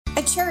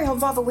Cherry Hill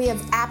Volvo, we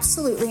have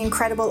absolutely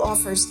incredible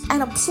offers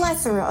and a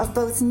plethora of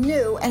both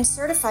new and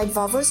certified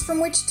Volvos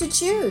from which to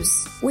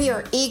choose. We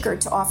are eager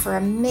to offer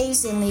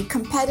amazingly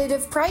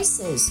competitive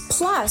prices,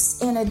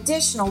 plus an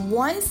additional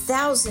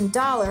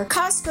 $1,000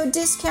 Costco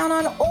discount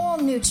on all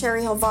new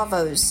Cherry Hill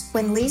Volvos.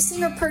 When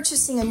leasing or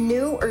purchasing a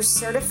new or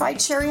certified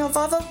Cherry Hill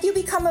Volvo, you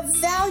become a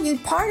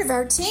valued part of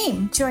our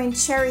team. Join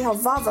Cherry Hill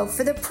Volvo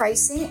for the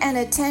pricing and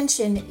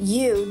attention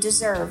you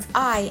deserve.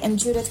 I am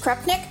Judith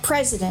Krupnick,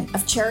 president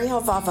of Cherry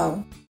Hill Volvo.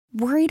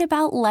 Worried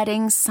about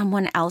letting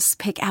someone else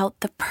pick out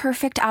the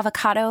perfect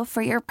avocado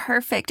for your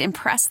perfect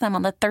impress them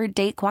on the third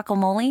date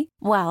guacamole?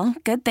 Well,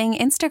 good thing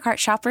Instacart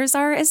shoppers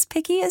are as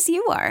picky as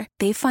you are.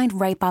 They find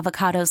ripe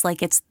avocados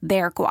like it's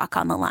their guac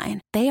on the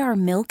line. They are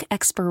milk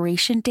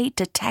expiration date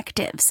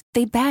detectives.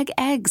 They bag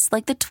eggs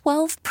like the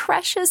 12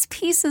 precious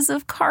pieces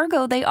of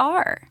cargo they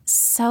are.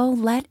 So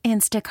let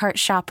Instacart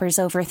shoppers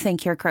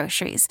overthink your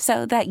groceries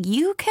so that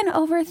you can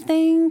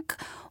overthink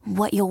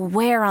what you'll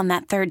wear on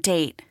that third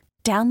date.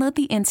 Download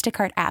the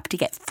Instacart app to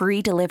get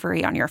free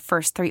delivery on your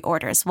first 3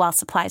 orders while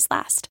supplies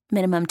last.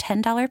 Minimum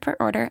 $10 per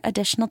order.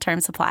 Additional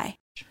terms apply.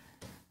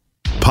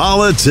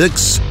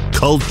 Politics,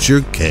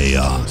 culture,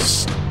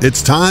 chaos.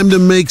 It's time to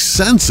make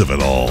sense of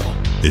it all.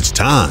 It's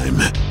time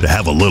to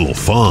have a little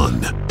fun.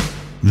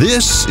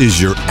 This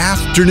is your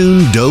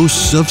afternoon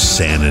dose of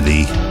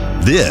sanity.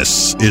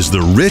 This is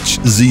the Rich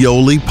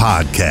Zeoli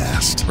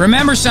Podcast.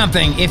 Remember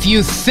something. If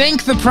you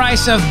think the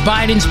price of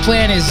Biden's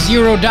plan is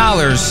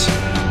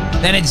 $0,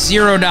 then it's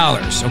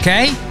 $0,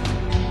 okay?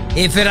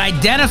 If it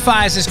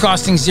identifies as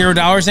costing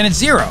 $0, then it's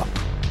 $0, all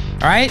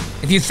right?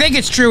 If you think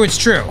it's true, it's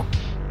true.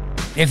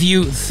 If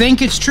you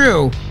think it's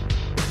true,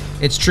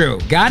 it's true.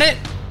 Got it?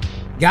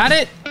 Got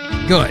it?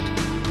 Good.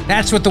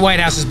 That's what the White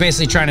House is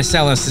basically trying to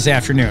sell us this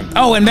afternoon.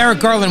 Oh, and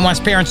Merrick Garland wants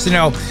parents to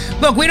know,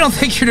 look, we don't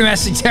think you're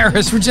domestic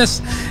terrorists. We're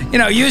just,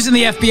 using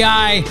the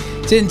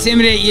FBI to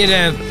intimidate you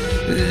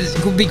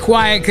to be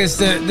quiet because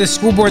the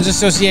School Boards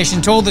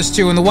Association told us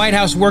to, and the White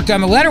House worked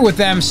on the letter with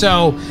them.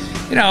 So,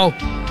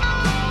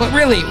 but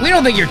really, we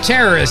don't think you're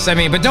terrorists.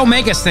 But don't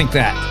make us think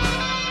that.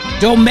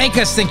 Don't make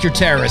us think you're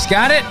terrorists.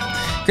 Got it?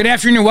 Good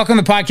afternoon. Welcome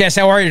to the podcast.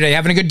 How are you today?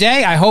 Having a good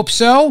day? I hope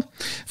so.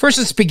 First,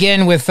 let's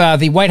begin with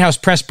the White House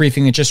press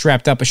briefing that just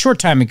wrapped up a short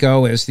time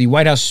ago as the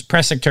White House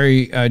Press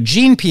Secretary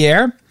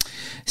Jean-Pierre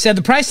said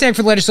the price tag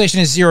for the legislation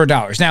is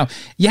 $0. Now,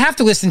 you have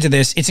to listen to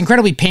this. It's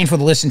incredibly painful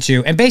to listen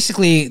to. And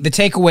basically, the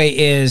takeaway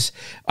is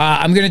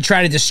I'm going to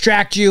try to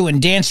distract you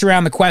and dance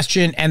around the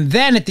question and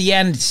then at the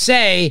end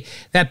say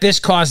that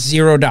this costs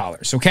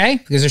 $0, okay?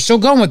 Because they're still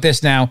going with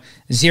this now.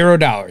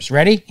 $0.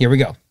 Ready? Here we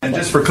go. And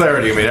just for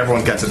clarity,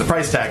 everyone gets it. The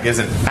price tag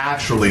isn't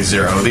actually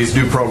zero. These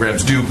new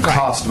programs do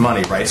cost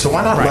money, right? So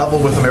why not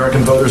level with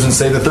American voters and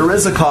say that there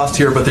is a cost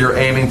here, but they're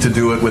aiming to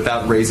do it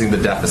without raising the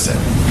deficit?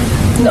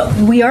 No,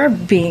 we are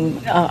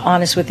being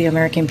honest with the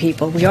American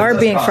people. We are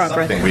being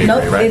front-running.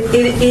 No, right? It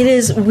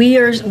is.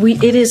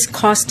 It is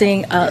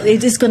costing.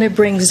 It is going to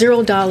bring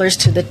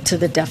 $0 to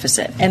the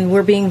deficit, and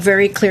we're being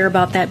very clear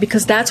about that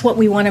because that's what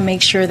we want to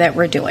make sure that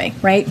we're doing,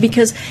 right?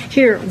 Because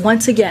here,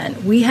 once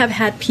again, we have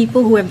had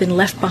people who have been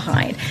left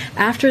behind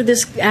after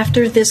this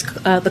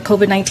the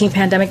COVID-19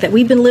 pandemic that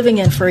we've been living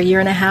in for a year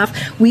and a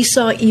half. We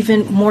saw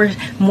even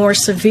more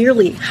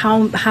severely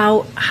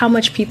how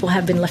much people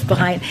have been left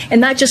behind,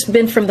 and not just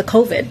been from the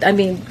COVID.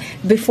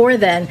 Before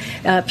then,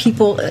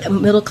 people,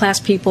 middle-class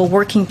people,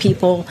 working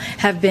people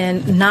have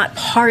been not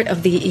part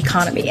of the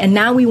economy. And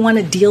now we want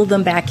to deal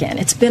them back in.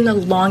 It's been a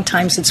long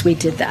time since we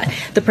did that.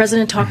 The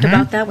president talked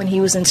about that when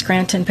he was in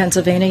Scranton,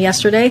 Pennsylvania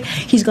yesterday.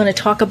 He's going to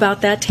talk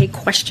about that, take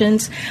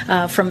questions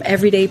from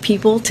everyday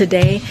people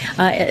today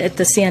at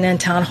the CNN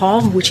town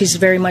hall, which he's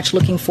very much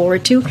looking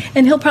forward to.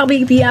 And he'll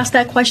probably be asked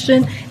that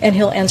question, and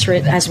he'll answer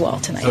it as well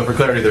tonight. So for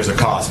clarity, there's a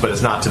cost, but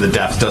it's not to the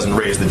deficit, doesn't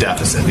raise the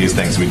deficit, these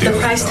things we do. The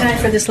price tag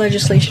for this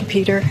legislation,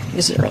 Peter,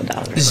 is $0.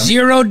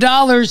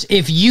 $0.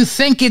 If you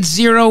think it's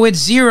zero, it's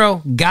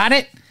zero. Got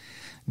it?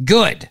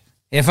 Good.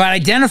 If it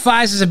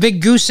identifies as a big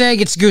goose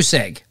egg, it's goose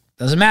egg.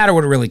 Doesn't matter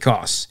what it really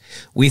costs.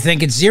 We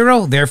think it's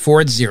zero,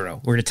 therefore it's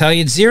zero. We're going to tell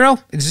you it's zero,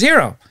 it's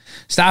zero.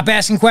 Stop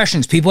asking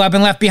questions. People have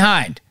been left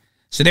behind.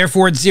 So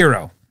therefore it's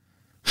zero.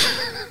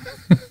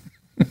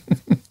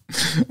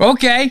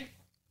 Okay.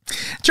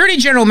 Attorney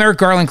General Merrick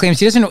Garland claims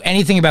he doesn't know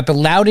anything about the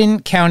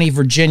Loudoun County,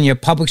 Virginia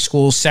public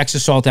schools sex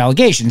assault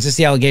allegations. This is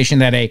the allegation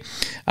that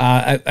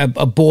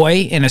a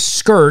boy in a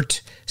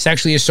skirt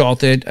sexually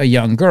assaulted a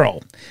young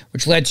girl,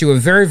 which led to a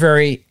very,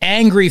 very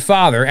angry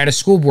father at a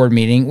school board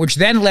meeting, which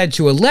then led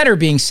to a letter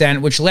being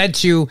sent, which led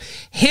to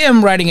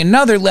him writing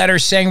another letter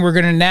saying we're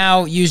going to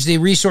now use the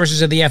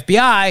resources of the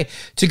FBI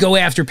to go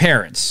after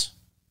parents.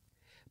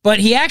 But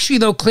he actually,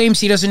 though, claims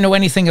he doesn't know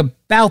anything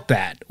about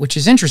that, which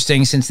is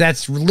interesting since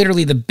that's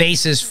literally the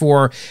basis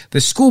for the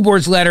school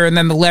board's letter and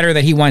then the letter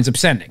that he winds up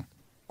sending.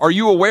 Are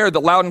you aware that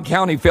Loudoun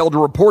County failed to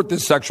report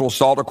this sexual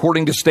assault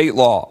according to state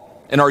law?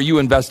 And are you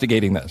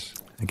investigating this?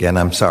 Again,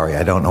 I'm sorry.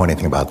 I don't know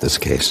anything about this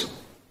case.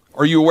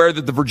 Are you aware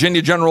that the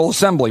Virginia General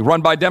Assembly,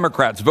 run by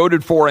Democrats,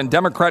 voted for and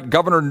Democrat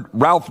Governor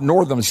Ralph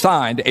Northam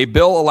signed a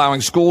bill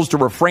allowing schools to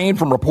refrain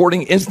from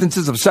reporting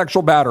instances of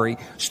sexual battery,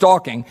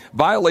 stalking,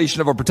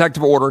 violation of a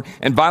protective order,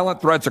 and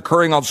violent threats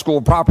occurring on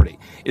school property?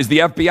 Is the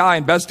FBI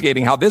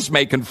investigating how this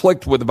may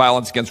conflict with the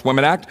Violence Against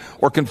Women Act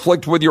or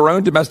conflict with your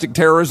own domestic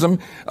terrorism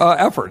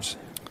efforts?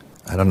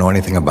 I don't know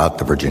anything about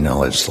the Virginia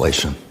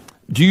legislation.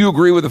 Do you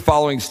agree with the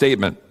following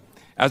statement?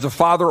 As a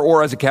father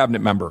or as a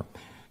cabinet member,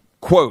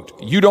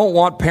 quote, you don't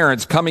want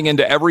parents coming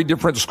into every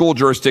different school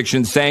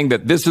jurisdiction saying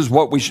that this is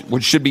what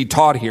what should be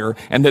taught here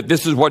and that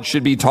this is what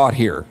should be taught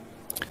here.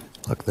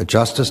 Look, the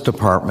Justice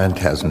Department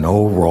has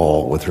no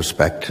role with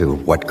respect to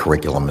what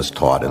curriculum is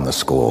taught in the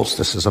schools.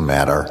 This is a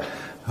matter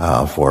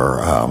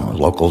for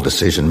local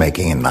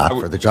decision-making and not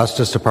for the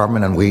Justice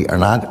Department, and we are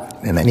not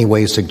in any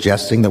way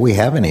suggesting that we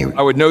have any.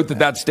 I would note that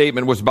that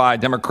statement was by a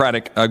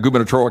Democratic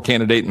gubernatorial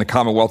candidate in the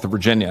Commonwealth of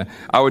Virginia.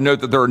 I would note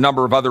that there are a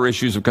number of other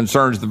issues of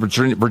concerns to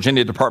the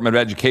Virginia Department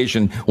of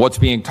Education, what's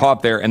being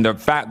taught there, and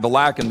the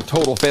lack and the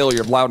total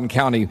failure of Loudoun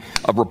County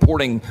of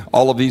reporting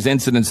all of these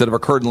incidents that have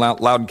occurred in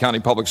Loudoun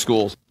County public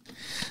schools.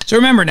 So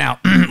remember now,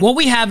 what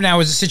we have now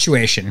is a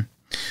situation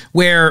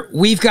where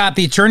we've got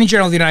the Attorney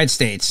General of the United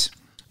States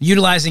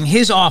utilizing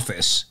his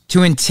office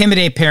to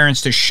intimidate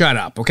parents to shut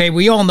up. Okay,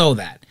 we all know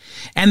that.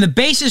 And the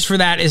basis for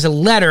that is a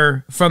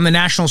letter from the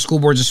National School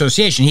Boards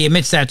Association. He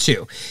admits that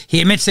too. He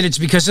admits that it's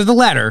because of the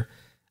letter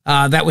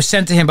that was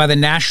sent to him by the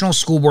National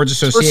School Boards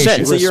Association. First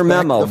sentence of your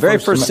memo, very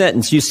first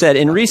sentence, you said,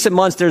 in recent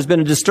months, there's been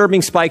a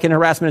disturbing spike in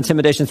harassment,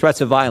 intimidation,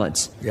 threats of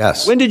violence.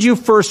 Yes. When did you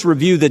first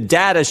review the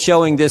data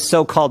showing this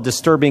so-called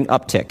disturbing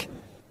uptick?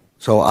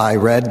 So I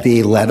read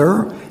the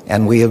letter,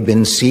 and we have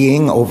been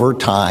seeing over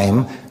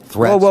time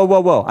threats.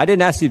 Whoa. I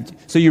didn't ask you.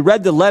 So you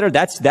read the letter.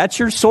 That's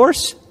your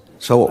source?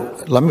 So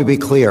let me be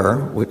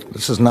clear.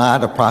 This is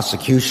not a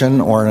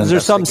prosecution or an investigation. Is there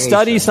some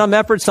study, some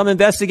effort, some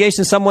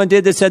investigation someone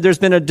did that said there's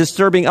been a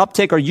disturbing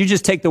uptick, or you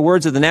just take the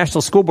words of the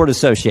National School Board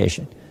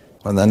Association?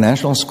 Well, the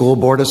National School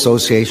Board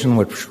Association,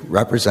 which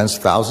represents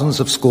thousands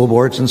of school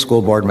boards and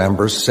school board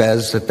members,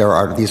 says that there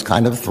are these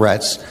kind of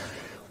threats.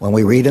 When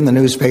we read in the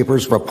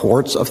newspapers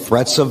reports of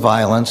threats of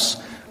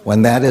violence,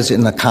 when that is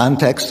in the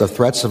context of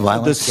threats of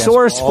violence. The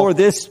source for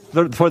this,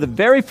 for the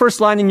very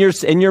first line in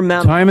your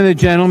memo. Time of the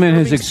gentleman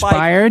has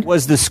expired.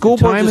 Was the School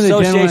Boards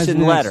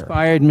Association letter.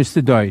 Expired,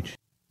 Mr. Deutsch.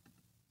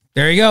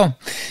 There you go.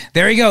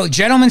 There you go.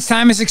 Gentleman's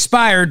time has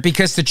expired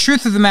because the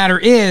truth of the matter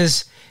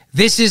is,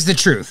 this is the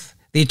truth.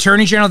 The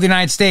Attorney General of the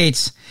United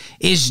States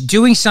is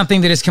doing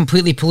something that is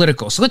completely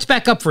political. So let's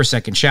back up for a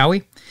second, shall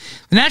we?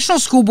 The National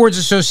School Boards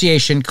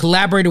Association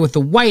collaborated with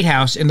the White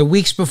House in the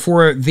weeks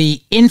before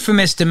the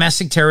infamous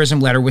domestic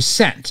terrorism letter was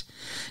sent.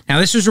 Now,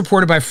 this was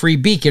reported by Free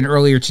Beacon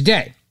earlier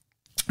today.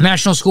 The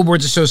National School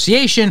Boards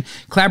Association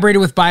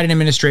collaborated with Biden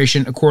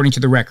administration, according to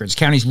the records.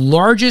 Country's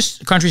largest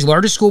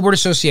school board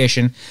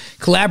association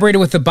collaborated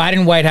with the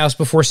Biden White House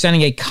before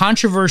sending a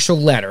controversial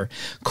letter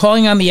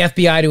calling on the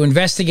FBI to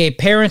investigate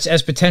parents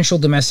as potential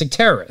domestic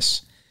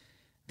terrorists.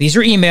 These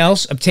are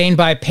emails obtained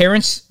by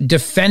Parents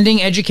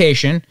Defending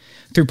Education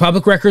through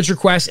public records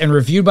requests and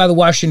reviewed by the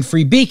Washington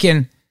Free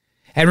Beacon,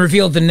 and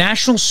revealed the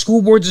National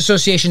School Boards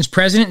Association's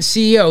president and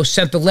CEO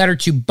sent the letter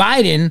to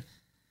Biden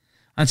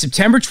on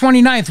September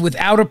 29th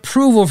without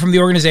approval from the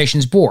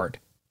organization's board.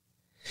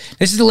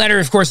 This is the letter,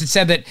 of course, that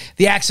said that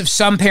the acts of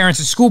some parents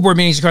at school board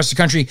meetings across the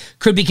country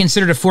could be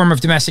considered a form of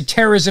domestic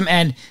terrorism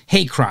and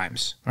hate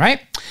crimes, right?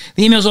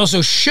 The emails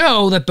also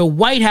show that the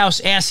White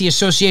House asked the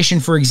association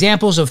for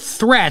examples of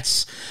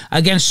threats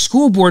against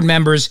school board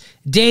members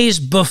days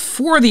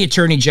before the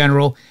Attorney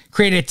General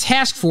created a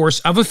task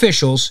force of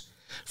officials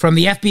from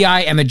the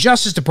FBI and the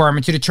Justice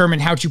Department to determine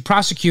how to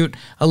prosecute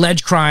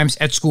alleged crimes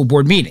at school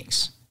board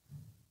meetings.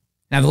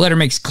 Now, the letter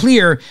makes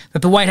clear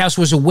that the White House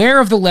was aware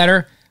of the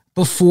letter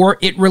before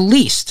it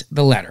released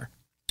the letter,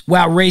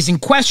 while raising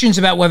questions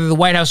about whether the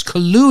White House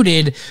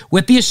colluded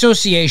with the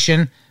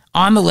association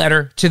on the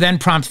letter to then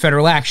prompt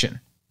federal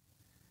action.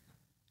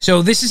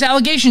 So this is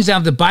allegations now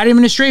of the Biden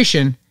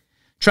administration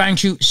trying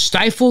to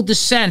stifle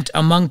dissent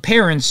among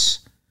parents.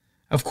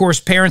 Of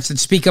course, parents that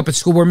speak up at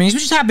school board meetings,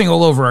 which is happening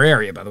all over our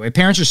area, by the way.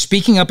 Parents are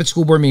speaking up at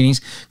school board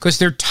meetings because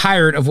they're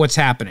tired of what's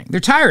happening. They're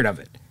tired of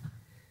it.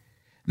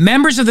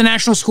 Members of the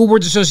National School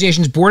Boards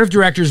Association's board of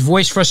directors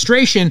voiced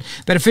frustration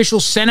that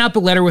officials sent out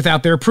the letter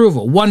without their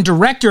approval. One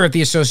director at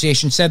the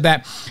association said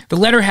that the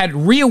letter had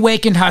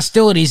reawakened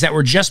hostilities that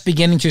were just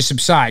beginning to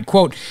subside.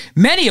 Quote,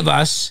 many of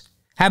us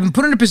have been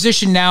put in a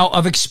position now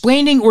of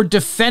explaining or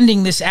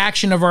defending this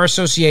action of our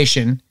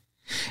association,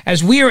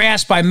 as we are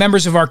asked by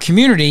members of our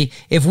community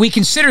if we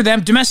consider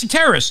them domestic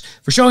terrorists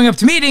for showing up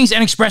to meetings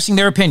and expressing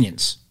their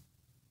opinions.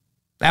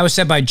 That was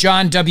said by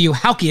John W.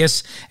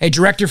 Halkias, a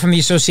director from the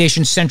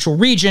association's Central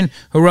Region,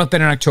 who wrote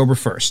that on October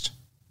 1st.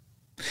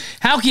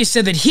 Halkias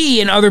said that he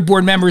and other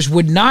board members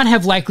would not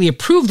have likely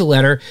approved the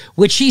letter,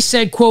 which he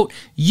said, quote,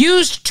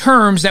 used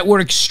terms that were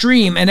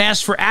extreme and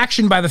asked for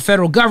action by the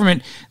federal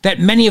government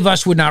that many of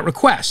us would not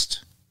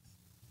request.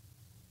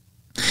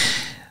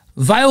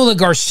 Viola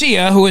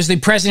Garcia, who is the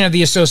president of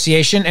the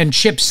association, and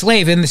Chip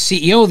Slavin, the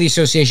CEO of the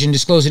association,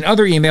 disclosed in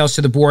other emails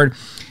to the board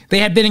they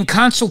had been in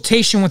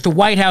consultation with the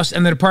White House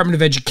and the Department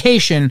of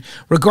Education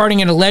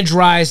regarding an alleged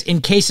rise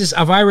in cases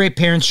of irate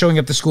parents showing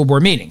up to school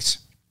board meetings.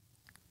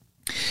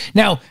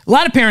 Now, a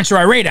lot of parents are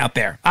irate out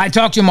there. I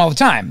talk to them all the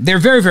time. They're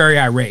very, very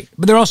irate,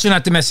 but they're also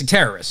not domestic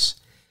terrorists.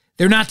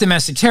 They're not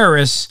domestic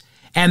terrorists,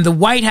 and the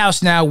White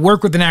House now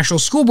worked with the National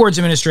School Boards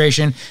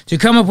Administration to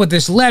come up with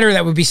this letter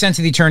that would be sent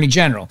to the Attorney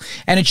General.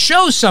 And it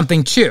shows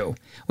something, too,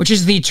 which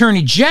is the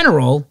Attorney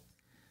General,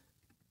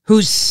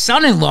 whose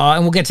son-in-law,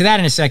 and we'll get to that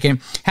in a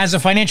second, has a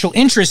financial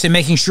interest in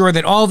making sure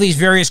that all these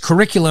various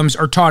curriculums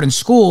are taught in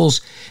schools.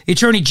 The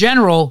Attorney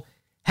General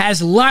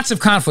has lots of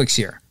conflicts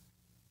here.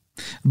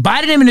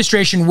 Biden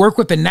administration worked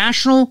with the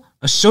National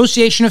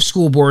Association of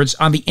School Boards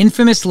on the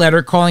infamous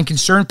letter calling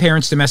concerned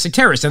parents domestic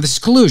terrorists. Now, this is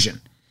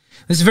collusion.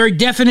 This is the very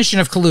definition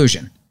of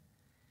collusion.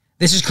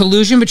 This is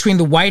collusion between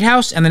the White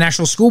House and the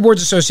National School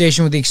Boards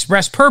Association with the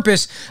express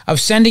purpose of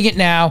sending it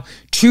now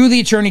to the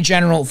Attorney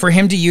General for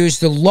him to use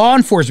the law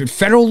enforcement,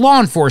 federal law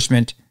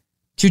enforcement,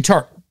 to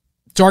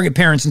target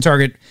parents and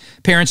target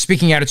parents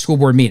speaking out at school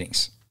board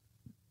meetings.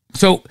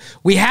 So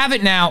we have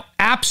it now.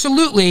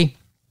 Absolutely.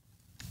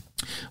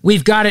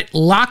 We've got it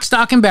lock,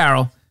 stock, and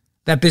barrel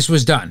that this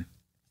was done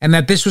and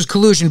that this was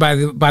collusion by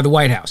the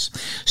White House.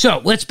 So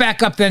let's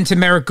back up then to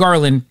Merrick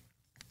Garland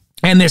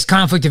and this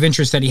conflict of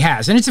interest that he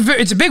has. And it's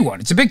a big one.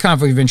 It's a big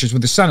conflict of interest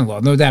with his son-in-law,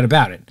 no doubt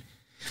about it.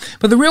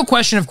 But the real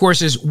question, of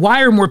course, is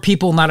why are more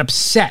people not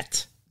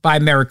upset by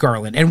Merrick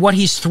Garland and what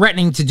he's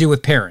threatening to do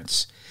with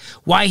parents?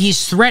 Why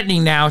he's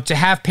threatening now to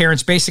have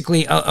parents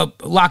basically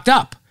locked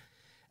up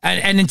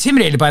and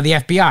intimidated by the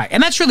FBI.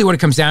 And that's really what it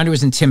comes down to,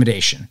 is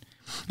intimidation.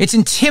 It's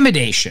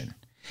intimidation.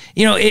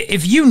 You know,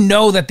 if you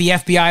know that the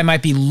FBI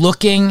might be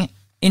looking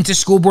into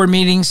school board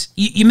meetings,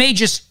 you may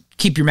just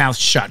keep your mouth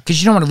shut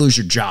because you don't want to lose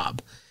your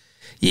job.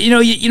 You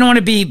know, you don't want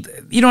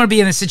to be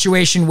in a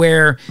situation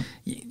where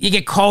you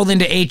get called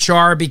into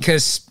HR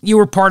because you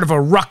were part of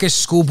a ruckus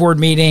school board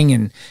meeting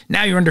and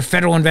now you're under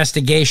federal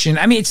investigation.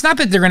 I mean, it's not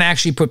that they're going to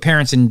actually put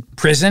parents in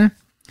prison.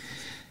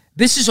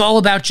 This is all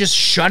about just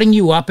shutting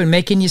you up and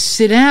making you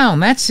sit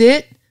down. That's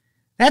it.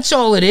 That's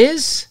all it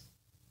is.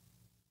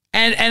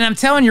 And I'm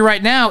telling you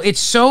right now, it's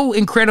so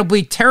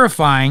incredibly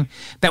terrifying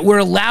that we're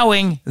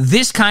allowing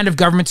this kind of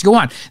government to go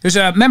on. There's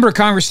a member of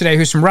Congress today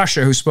who's from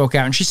Russia who spoke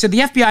out, and she said the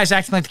FBI is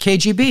acting like the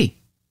KGB.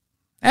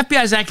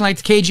 FBI is acting like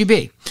the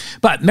KGB.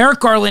 But Merrick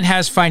Garland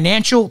has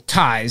financial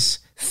ties,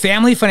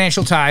 family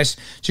financial ties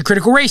to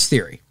critical race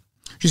theory,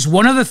 which is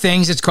one of the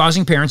things that's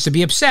causing parents to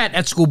be upset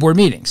at school board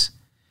meetings.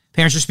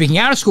 Parents are speaking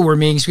out of school board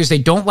meetings because they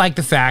don't like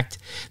the fact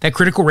that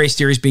critical race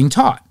theory is being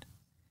taught.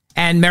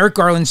 And Merrick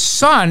Garland's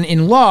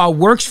son-in-law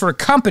works for a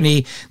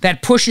company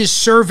that pushes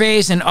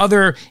surveys and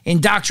other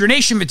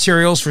indoctrination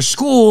materials for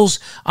schools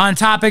on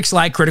topics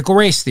like critical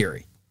race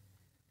theory.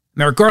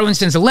 Merrick Garland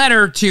sends a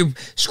letter to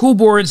school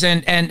boards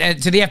and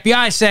to the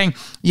FBI saying,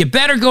 you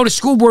better go to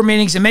school board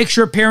meetings and make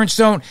sure parents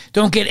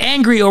don't get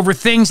angry over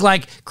things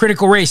like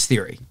critical race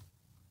theory.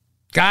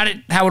 Got it?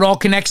 How it all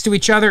connects to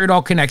each other? It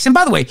all connects. And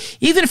by the way,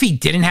 even if he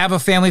didn't have a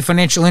family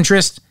financial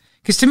interest,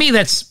 because to me,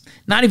 that's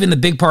not even the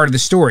big part of the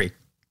story.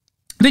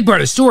 The big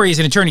part of the story is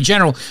an attorney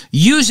general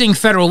using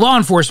federal law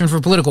enforcement for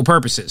political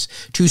purposes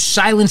to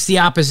silence the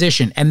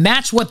opposition. And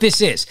that's what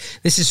this is.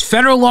 This is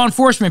federal law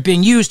enforcement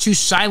being used to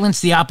silence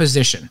the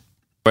opposition.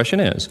 The question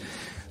is,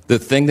 the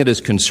thing that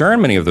has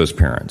concerned many of those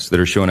parents that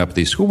are showing up at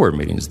these school board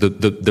meetings,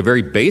 the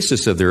very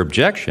basis of their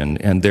objection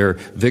and their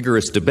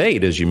vigorous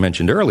debate, as you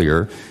mentioned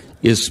earlier,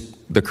 is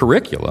the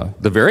curricula,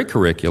 the very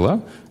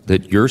curricula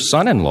that your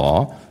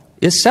son-in-law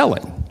is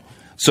selling.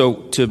 So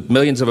to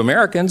millions of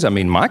Americans, I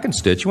mean, my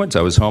constituents,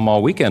 I was home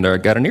all weekend, I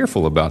got an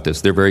earful about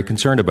this. They're very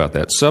concerned about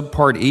that.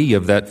 Subpart E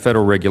of that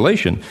federal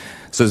regulation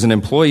says an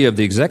employee of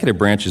the executive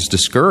branch is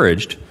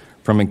discouraged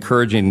from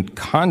engaging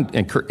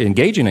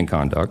in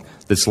conduct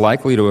that's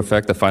likely to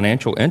affect the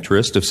financial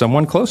interest of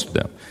someone close to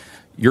them.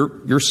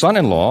 Your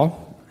son-in-law,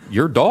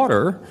 your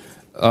daughter,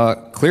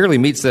 clearly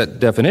meets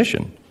that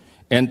definition.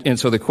 And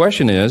so the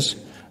question is,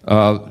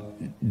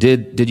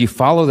 did you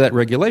follow that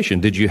regulation?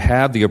 Did you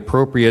have the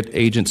appropriate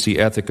agency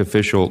ethic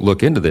official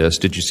look into this?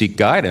 Did you seek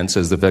guidance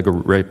as the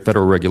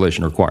federal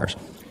regulation requires?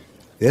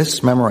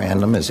 This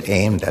memorandum is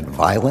aimed at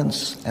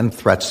violence and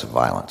threats of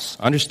violence.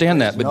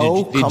 Understand that, but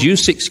did you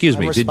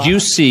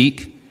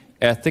seek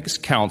ethics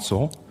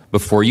counsel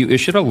before you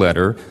issued a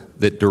letter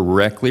that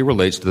directly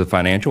relates to the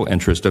financial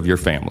interest of your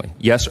family?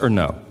 Yes or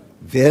no?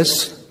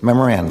 This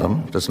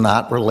memorandum does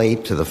not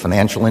relate to the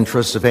financial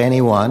interests of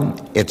anyone.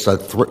 It's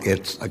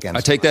against.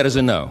 I take that as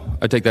a no.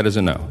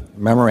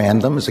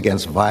 Memorandum is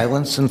against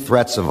violence and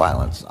threats of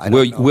violence.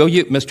 Will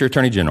you, Mr.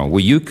 Attorney General, will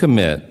you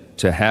commit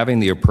to having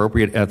the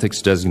appropriate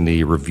ethics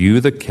designee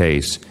review the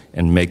case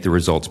and make the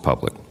results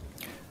public?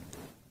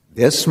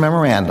 This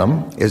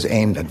memorandum is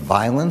aimed at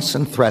violence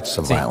and threats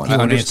of violence. I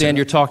understand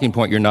your talking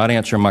point. You're not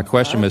answering my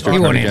question, Mr.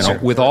 Attorney General.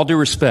 With all due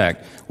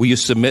respect, will you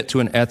submit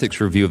to an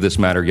ethics review of this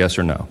matter, yes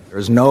or no? There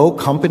is no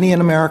company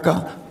in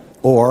America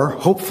or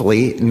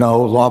hopefully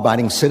no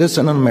law-abiding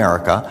citizen in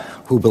America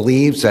who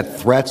believes that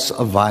threats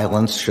of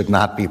violence should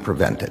not be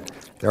prevented.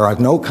 There are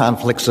no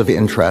conflicts of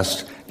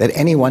interest that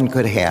anyone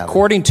could have.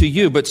 According to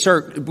you, but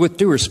sir, with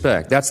due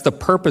respect, that's the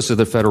purpose of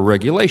the federal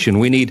regulation.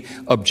 We need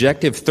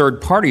objective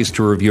third parties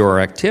to review our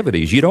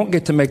activities. You don't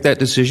get to make that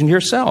decision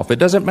yourself. It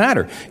doesn't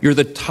matter. You're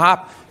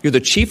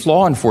the chief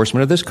law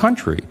enforcement of this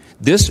country.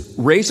 This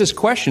raises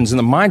questions in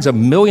the minds of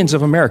millions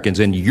of Americans,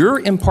 and your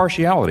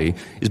impartiality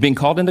is being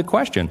called into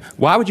question.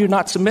 Why would you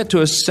not submit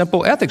to a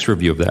simple ethics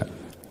review of that?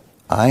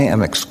 I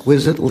am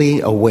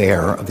exquisitely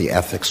aware of the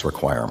ethics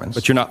requirements.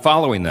 But you're not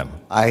following them.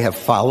 I have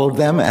followed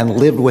them and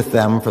lived with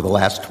them for the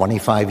last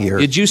 25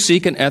 years. Did you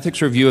seek an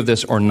ethics review of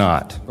this or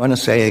not? I'm going to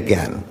say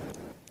again,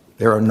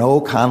 there are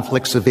no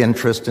conflicts of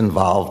interest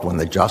involved when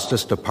the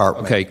Justice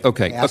Department...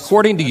 Okay.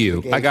 According to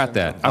you, I got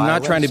that. I'm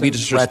not trying to be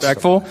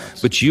disrespectful,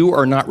 but you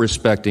are not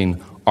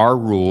respecting our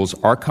rules,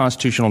 our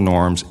constitutional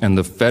norms, and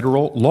the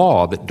federal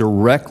law that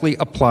directly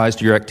applies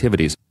to your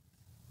activities.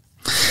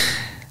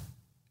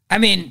 I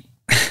mean...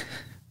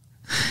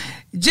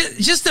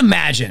 Just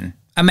imagine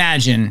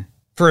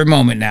for a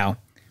moment now,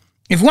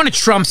 if one of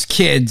Trump's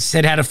kids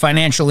had a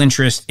financial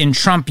interest in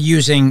Trump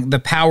using the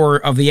power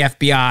of the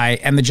FBI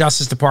and the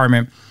Justice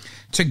Department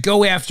to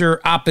go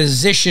after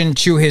opposition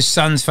to his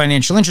son's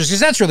financial interest, because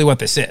that's really what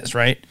this is,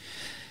 right?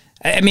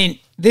 I mean,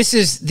 this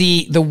is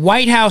the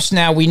White House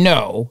now, we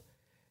know,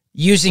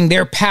 using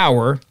their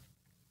power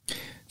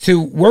to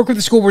work with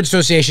the School Board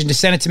Association to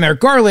send it to Merrick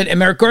Garland, and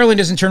Merrick Garland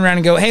doesn't turn around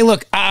and go, hey,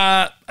 look,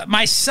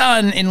 my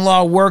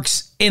son-in-law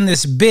works in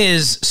this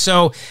biz,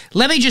 so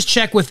let me just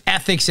check with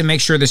ethics and make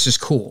sure this is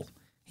cool.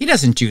 He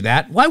doesn't do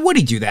that. Why would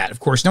he do that? Of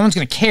course, no one's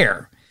going to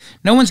care.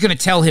 No one's going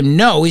to tell him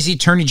no. He's the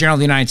Attorney General of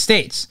the United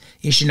States.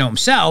 He should know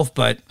himself,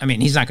 but, I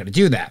mean, he's not going to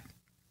do that.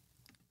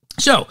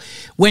 So,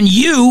 when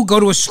you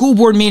go to a school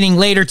board meeting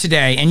later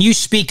today and you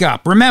speak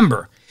up,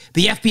 remember,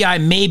 the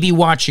FBI may be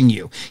watching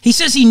you. He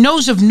says he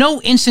knows of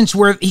no instance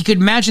where he could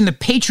imagine the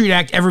Patriot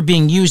Act ever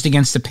being used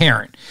against a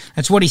parent.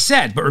 That's what he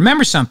said. But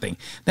remember something.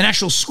 The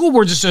National School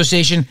Boards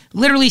Association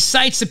literally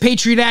cites the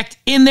Patriot Act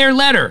in their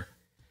letter.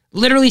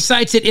 Literally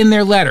cites it in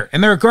their letter.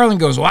 And Merrick Garland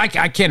goes, well, I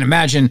can't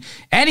imagine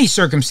any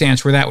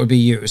circumstance where that would be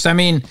used. I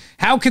mean,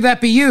 how could that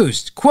be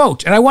used?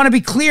 Quote, and I want to be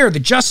clear, the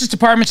Justice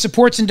Department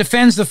supports and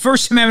defends the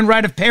First Amendment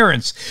right of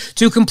parents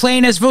to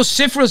complain as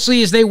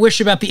vociferously as they wish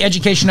about the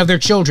education of their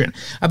children,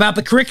 about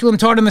the curriculum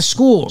taught in the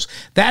schools.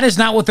 That is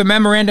not what the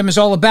memorandum is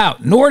all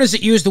about, nor does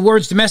it use the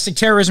words domestic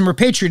terrorism or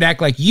Patriot Act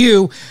like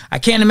you. I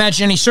can't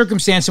imagine any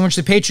circumstance in which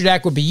the Patriot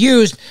Act would be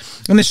used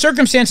in the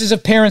circumstances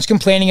of parents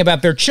complaining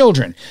about their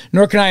children,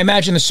 nor can I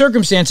imagine the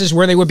circumstances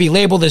where they would be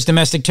labeled as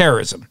domestic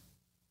terrorism.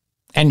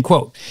 End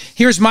quote.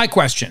 Here's my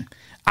question.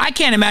 I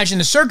can't imagine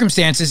the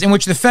circumstances in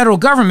which the federal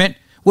government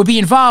would be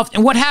involved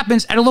in what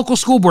happens at a local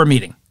school board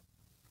meeting.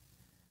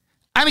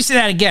 Let me say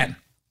that again.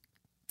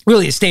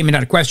 Really a statement,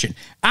 not a question.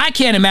 I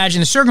can't imagine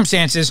the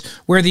circumstances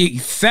where the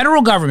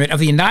federal government of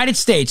the United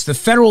States, the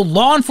Federal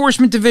Law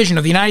Enforcement Division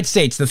of the United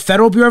States, the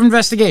Federal Bureau of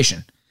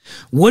Investigation,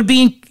 would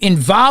be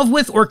involved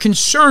with or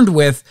concerned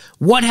with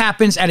what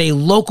happens at a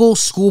local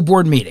school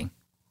board meeting.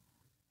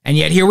 And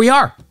yet here we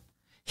are.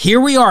 Here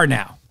we are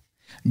now.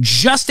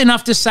 Just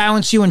enough to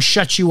silence you and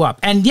shut you up.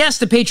 And yes,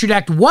 the Patriot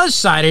Act was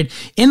cited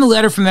in the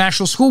letter from the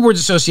National School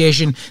Boards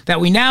Association that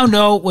we now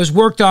know was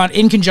worked on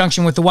in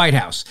conjunction with the White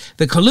House.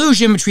 The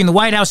collusion between the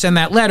White House and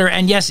that letter,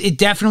 and yes, it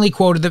definitely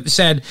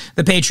said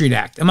the Patriot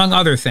Act, among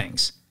other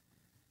things.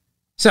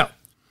 So,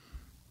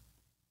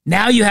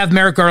 now you have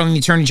Merrick Garland, the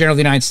Attorney General of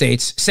the United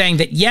States, saying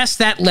that yes,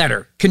 that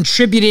letter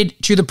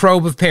contributed to the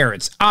probe of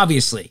parents.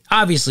 Obviously,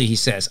 he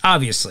says,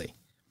 obviously.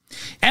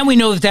 And we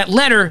know that that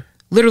letter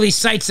literally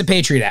cites the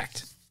Patriot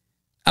Act,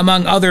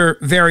 among other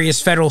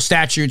various federal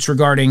statutes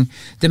regarding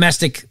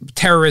domestic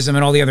terrorism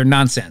and all the other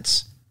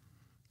nonsense.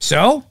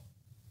 So,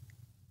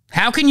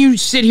 how can you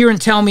sit here and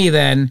tell me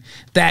then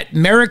that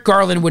Merrick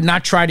Garland would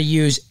not try to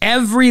use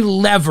every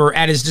lever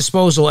at his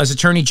disposal as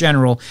Attorney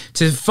General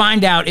to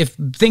find out if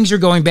things are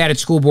going bad at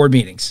school board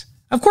meetings?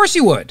 Of course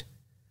he would.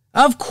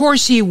 Of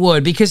course he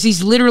would, because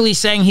he's literally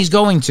saying he's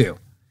going to.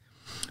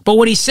 But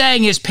what he's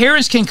saying is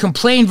parents can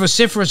complain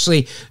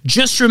vociferously.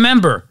 Just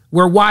remember,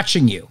 we're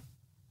watching you.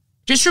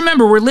 Just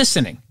remember, we're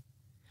listening.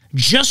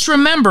 Just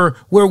remember,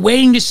 we're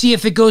waiting to see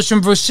if it goes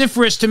from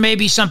vociferous to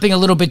maybe something a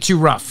little bit too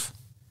rough.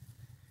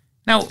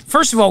 Now,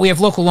 first of all, we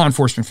have local law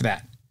enforcement for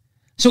that.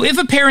 So if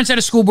a parent's at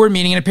a school board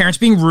meeting and a parent's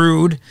being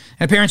rude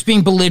and a parent's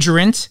being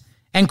belligerent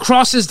and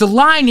crosses the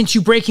line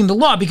into breaking the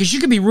law, because you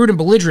can be rude and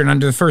belligerent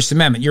under the First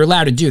Amendment, you're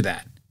allowed to do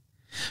that.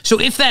 So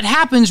if that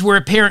happens where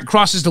a parent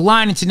crosses the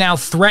line into now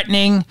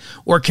threatening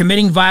or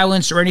committing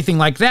violence or anything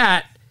like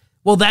that,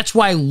 well, that's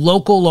why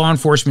local law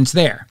enforcement's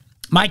there.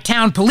 My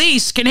town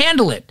police can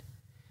handle it.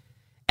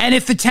 And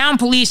if the town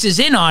police is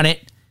in on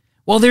it,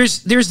 Well,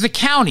 there's the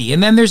county,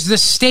 and then there's the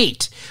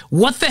state.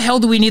 What the hell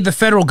do we need the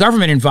federal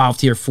government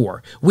involved here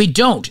for? We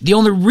don't. The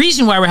only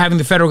reason why we're having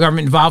the federal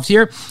government involved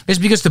here is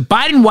because the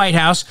Biden White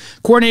House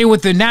coordinated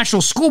with the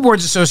National School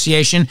Boards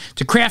Association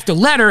to craft a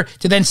letter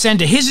to then send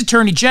to his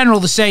attorney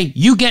general to say,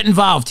 you get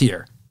involved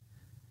here.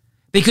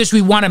 Because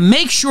we want to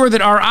make sure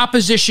that our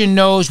opposition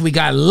knows we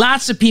got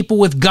lots of people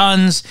with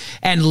guns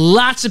and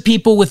lots of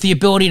people with the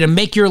ability to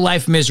make your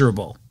life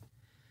miserable.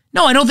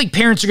 No, I don't think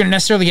parents are going to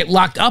necessarily get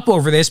locked up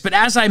over this, but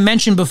as I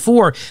mentioned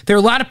before, there are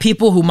a lot of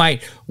people who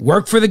might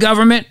work for the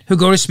government, who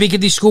go to speak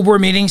at these school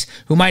board meetings,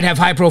 who might have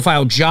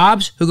high-profile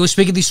jobs, who go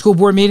speak at these school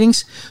board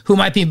meetings, who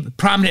might be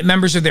prominent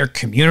members of their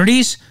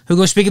communities, who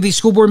go speak at these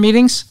school board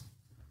meetings.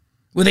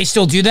 Will they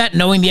still do that,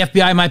 knowing the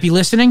FBI might be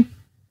listening?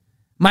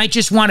 Might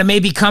just want to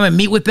maybe come and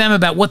meet with them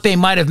about what they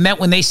might have meant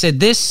when they said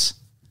this?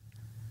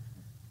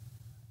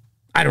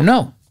 I don't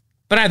know.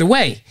 But either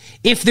way,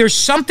 if there's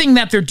something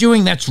that they're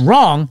doing that's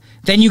wrong,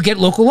 then you get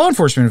local law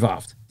enforcement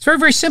involved. It's very,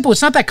 very simple.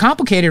 It's not that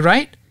complicated,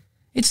 right?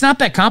 It's not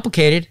that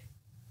complicated.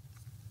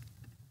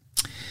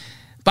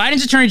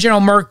 Biden's Attorney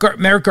General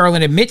Merrick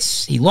Garland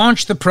admits he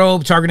launched the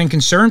probe targeting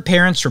concerned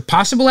parents for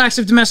possible acts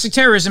of domestic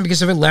terrorism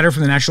because of a letter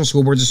from the National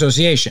School Boards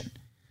Association.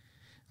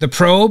 The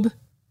probe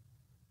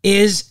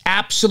is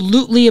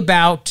absolutely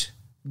about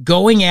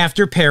going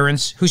after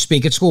parents who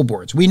speak at school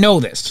boards. We know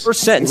this.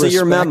 First sentence of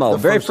your memo,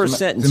 very first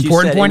sentence.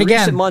 Important point again.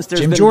 In recent months,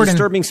 there's been a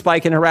disturbing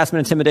spike in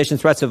harassment, intimidation,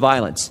 threats of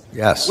violence.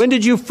 Yes. When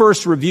did you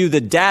first review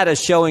the data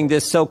showing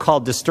this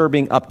so-called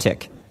disturbing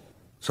uptick?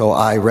 So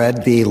I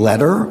read the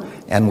letter,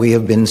 and we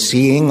have been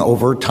seeing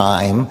over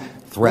time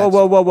threats.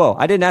 Whoa.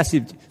 I didn't ask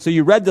you. So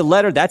you read the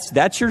letter.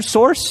 That's your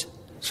source?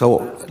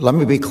 So let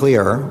me be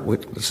clear.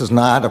 This is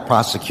not a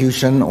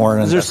prosecution or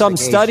an investigation. Is there some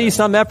study,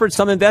 some effort,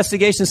 some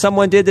investigation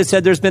someone did that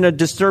said there's been a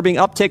disturbing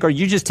uptick, or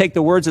you just take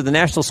the words of the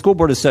National School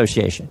Board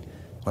Association?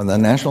 Well, the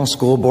National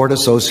School Board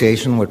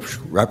Association, which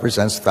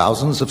represents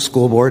thousands of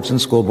school boards and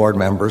school board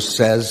members,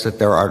 says that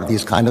there are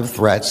these kind of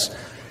threats.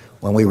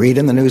 When we read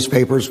in the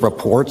newspapers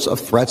reports of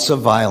threats of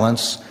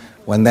violence,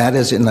 when that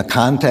is in the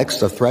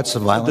context of threats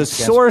of violence.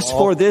 The source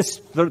for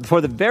this,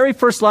 for the very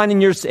first line in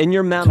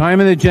your memo. Time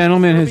of the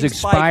gentleman has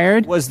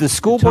expired. Was the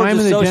School Boards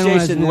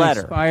Association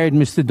letter. Expired,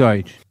 Mr.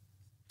 Deutsch.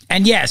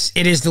 And yes,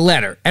 it is the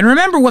letter. And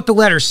remember what the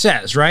letter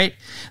says, right?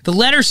 The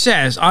letter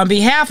says, on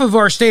behalf of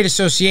our state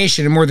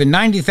association and more than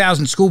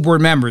 90,000 school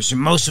board members,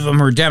 most of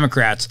them are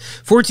Democrats,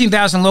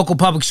 14,000 local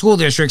public school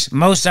districts,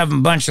 most of them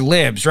a bunch of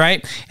libs,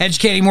 right?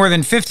 Educating more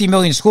than 50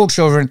 million school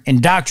children,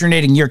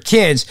 indoctrinating your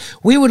kids,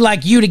 we would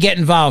like you to get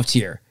involved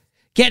here.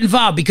 Get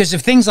involved because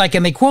of things like,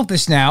 and they quote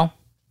this now,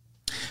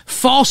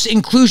 false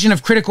inclusion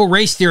of critical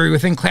race theory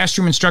within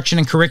classroom instruction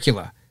and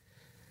curricula.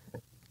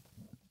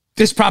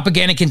 This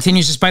propaganda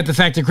continues despite the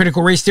fact that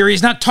critical race theory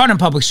is not taught in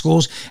public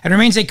schools and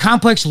remains a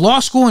complex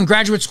law school and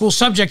graduate school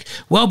subject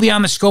well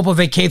beyond the scope of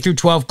a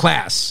K-12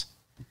 class.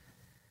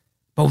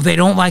 But they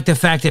don't like the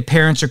fact that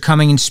parents are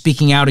coming and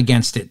speaking out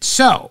against it.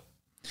 So,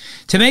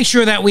 to make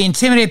sure that we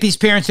intimidate these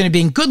parents into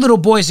being good little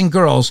boys and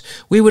girls,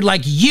 we would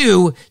like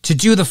you to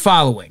do the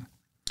following.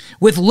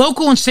 With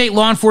local and state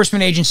law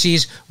enforcement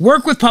agencies,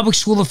 work with public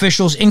school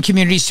officials in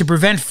communities to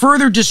prevent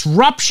further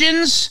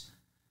disruptions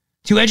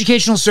to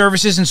educational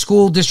services and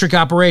school district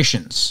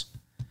operations.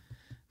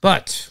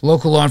 But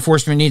local law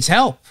enforcement needs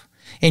help,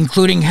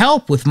 including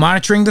help with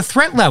monitoring the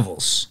threat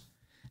levels,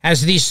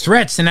 as these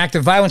threats and acts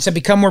of violence have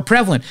become more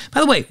prevalent. By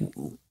the way,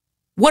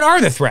 what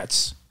are the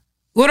threats?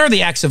 What are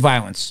the acts of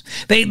violence?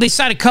 They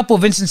cite a couple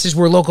of instances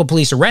where local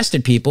police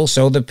arrested people,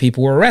 so the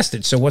people were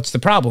arrested. So what's the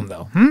problem,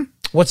 though?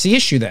 What's the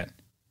issue then?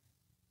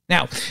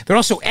 Now, they're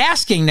also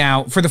asking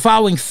now for the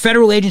following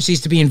federal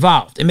agencies to be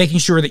involved in making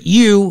sure that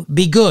you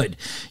be good.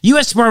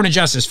 U.S. Department of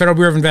Justice, Federal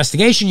Bureau of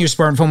Investigation, U.S.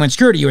 Department of Homeland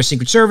Security, U.S.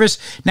 Secret Service,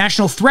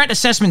 National Threat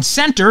Assessment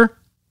Center,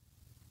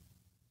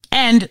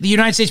 and the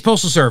United States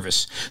Postal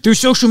Service through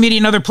social media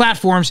and other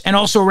platforms and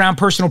also around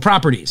personal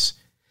properties.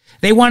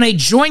 They want a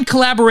joint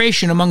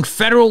collaboration among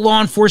federal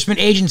law enforcement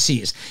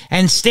agencies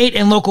and state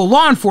and local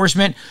law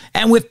enforcement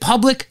and with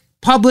public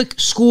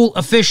school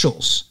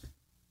officials.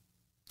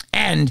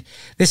 And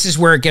this is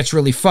where it gets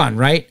really fun,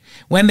 right?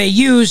 When they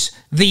use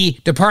the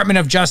Department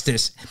of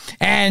Justice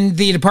and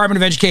the Department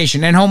of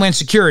Education and Homeland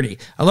Security,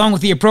 along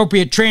with the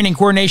appropriate training,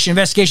 coordination,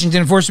 investigations,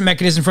 and enforcement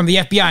mechanism from the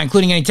FBI,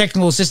 including any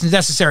technical assistance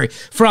necessary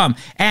from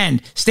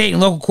and state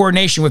and local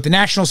coordination with the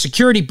National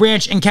Security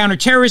Branch and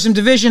Counterterrorism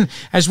Division,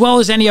 as well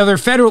as any other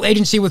federal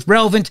agency with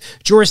relevant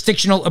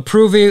jurisdictional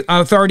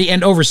authority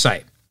and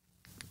oversight.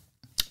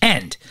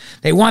 And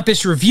they want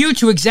this review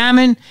to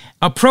examine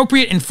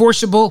appropriate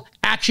enforceable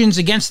actions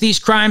against these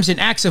crimes and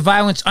acts of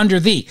violence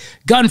under the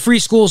Gun-Free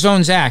School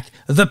Zones Act,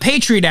 the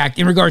Patriot Act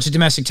in regards to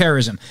domestic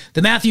terrorism,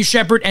 the Matthew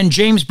Shepard and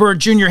James Byrd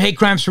Jr. Hate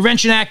Crimes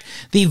Prevention Act,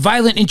 the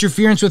Violent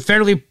Interference with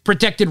Federally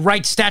Protected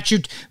Rights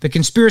Statute, the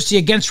Conspiracy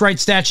Against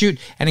Rights Statute,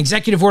 an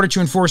executive order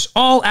to enforce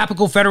all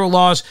applicable federal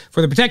laws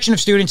for the protection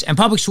of students and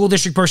public school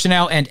district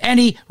personnel and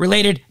any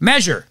related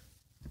measure.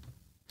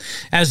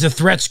 as the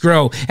threats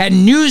grow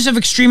and news of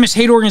extremist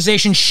hate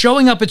organizations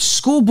showing up at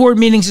school board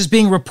meetings is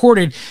being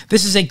reported,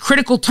 this is a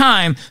critical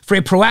time for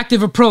a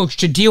proactive approach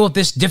to deal with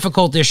this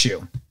difficult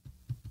issue.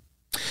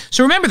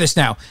 So remember this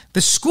now.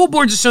 The School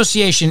Boards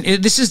Association,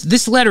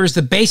 this letter is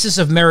the basis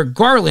of Merrick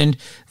Garland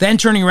then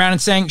turning around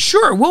and saying,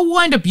 sure, we'll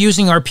wind up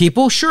using our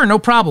people. Sure, no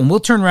problem. We'll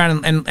turn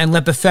around and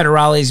let the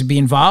federales be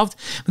involved.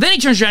 But then he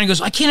turns around and goes,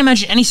 I can't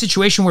imagine any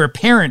situation where a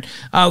parent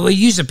will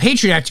use a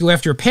Patriot Act to go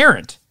after a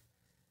parent.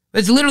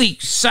 It's literally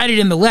cited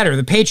in the letter,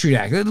 the Patriot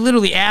Act. They're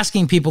literally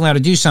asking people now to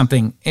do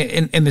something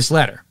in this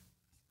letter.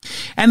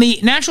 And the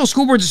National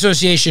School Boards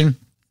Association,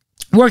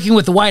 working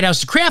with the White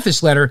House to craft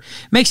this letter,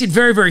 makes it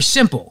very, very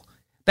simple.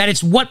 That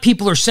it's what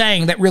people are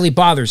saying that really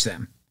bothers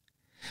them.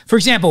 For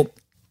example,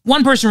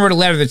 one person wrote a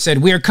letter that said,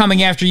 we are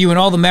coming after you and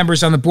all the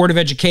members on the Board of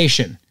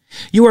Education.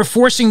 You are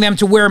forcing them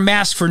to wear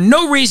masks for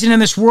no reason in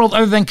this world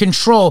other than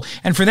control,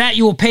 and for that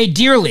you will pay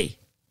dearly.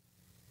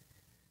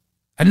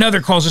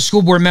 Another calls a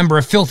school board member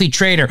a filthy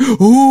traitor.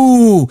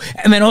 Ooh,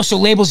 and then also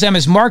labels them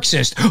as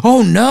Marxist.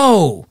 Oh,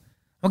 no.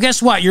 Well,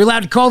 guess what? You're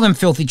allowed to call them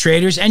filthy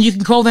traitors, and you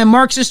can call them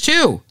Marxist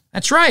too.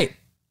 That's right.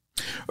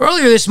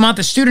 Earlier this month,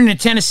 a student in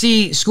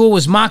Tennessee school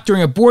was mocked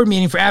during a board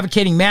meeting for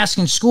advocating masks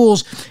in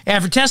schools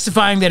after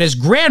testifying that his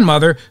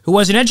grandmother, who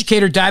was an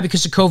educator, died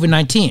because of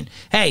COVID-19.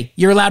 Hey,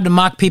 you're allowed to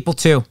mock people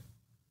too.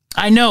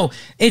 I know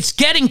it's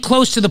getting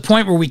close to the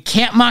point where we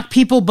can't mock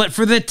people, but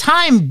for the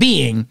time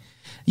being,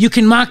 you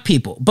can mock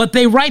people. But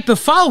they write the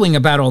following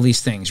about all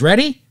these things.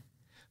 Ready?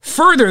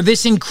 Further,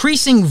 this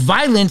increasing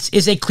violence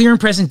is a clear and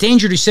present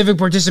danger to civic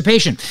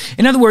participation.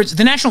 In other words,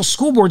 the National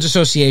School Boards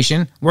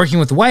Association, working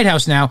with the White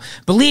House now,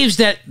 believes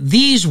that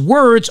these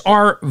words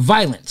are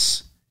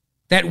violence.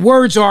 That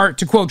words are,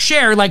 to quote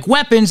Cher, like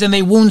weapons and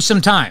they wound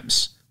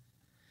sometimes.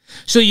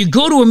 So you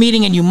go to a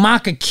meeting and you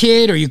mock a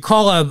kid or you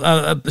call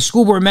a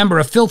school board member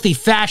a filthy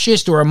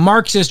fascist or a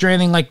Marxist or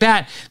anything like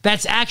that,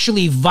 that's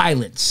actually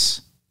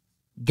violence.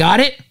 Got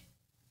it?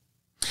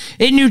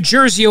 In New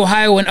Jersey,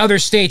 Ohio, and other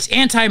states,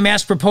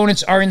 anti-mask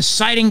proponents are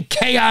inciting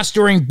chaos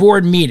during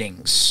board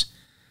meetings.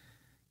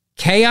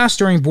 Chaos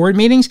during board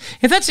meetings?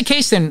 If that's the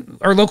case, then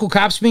are local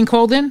cops being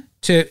called in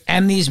to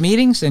end these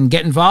meetings and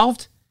get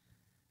involved?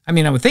 I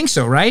mean, I would think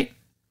so, right?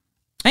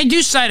 I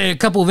do cite a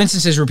couple of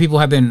instances where people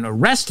have been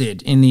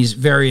arrested in these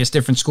various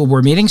different school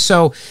board meetings,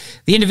 so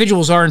the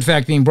individuals are, in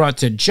fact, being brought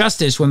to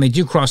justice when they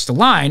do cross the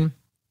line.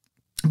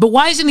 But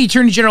why isn't the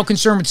Attorney General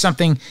concerned with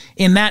something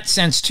in that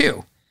sense,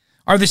 too?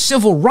 Are the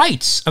civil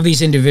rights of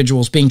these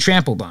individuals being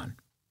trampled on?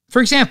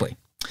 For example,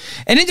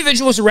 an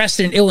individual was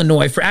arrested in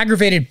Illinois for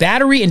aggravated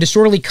battery and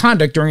disorderly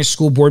conduct during a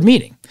school board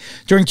meeting.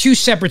 During two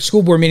separate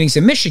school board meetings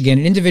in Michigan,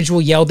 an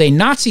individual yelled a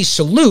Nazi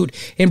salute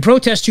in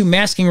protest to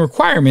masking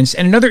requirements,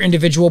 and another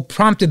individual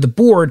prompted the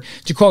board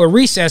to call a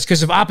recess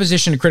because of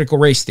opposition to critical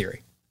race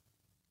theory.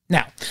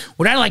 Now,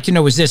 what I'd like to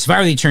know is this. If I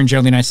were the Attorney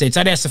General of the United States,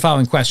 I'd ask the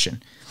following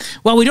question.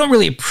 Well, we don't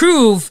really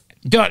approve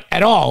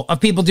at all of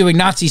people doing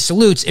Nazi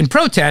salutes in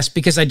protest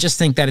because I just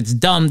think that it's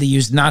dumb to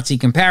use Nazi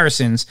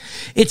comparisons.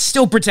 It's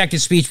still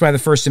protected speech by the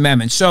First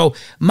Amendment. So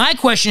my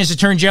question as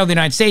Attorney General of the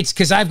United States,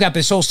 because I've got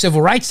this whole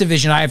civil rights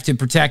division I have to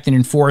protect and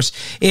enforce,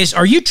 is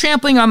are you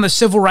trampling on the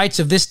civil rights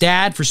of this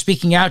dad for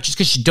speaking out just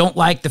because you don't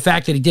like the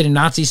fact that he did a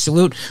Nazi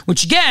salute?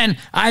 Which, again,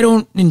 I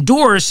don't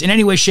endorse in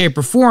any way, shape,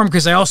 or form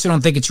because I also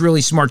don't think it's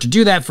really smart to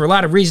do that for a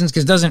lot of reasons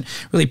because it doesn't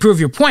really prove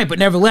your point, but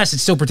nevertheless,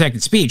 it's still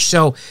protected speech.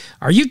 So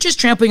are you just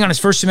trampling on his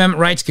First Amendment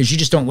rights because you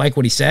just don't like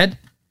what he said?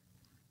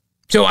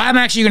 So I'm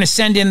actually going to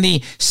send in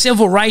the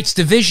Civil Rights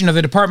Division of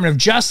the Department of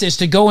Justice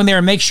to go in there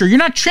and make sure you're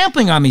not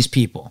trampling on these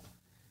people.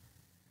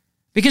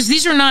 Because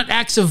these are not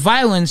acts of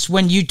violence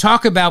when you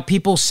talk about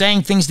people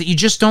saying things that you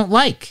just don't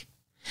like.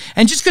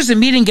 And just because the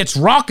meeting gets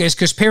raucous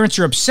because parents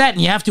are upset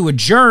and you have to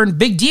adjourn,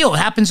 big deal. It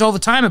happens all the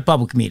time at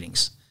public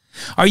meetings.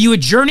 Are you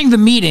adjourning the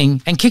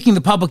meeting and kicking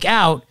the public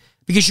out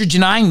because you're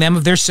denying them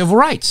of their civil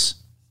rights?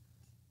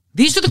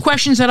 These are the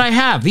questions that I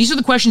have. These are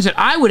the questions that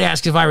I would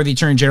ask if I were the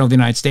Attorney General of the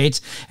United States.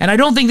 And I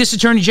don't think this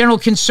Attorney General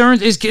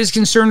is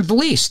concerned the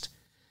least.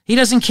 He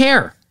doesn't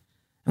care.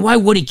 And why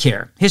would he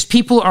care? His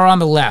people are on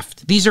the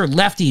left. These are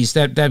lefties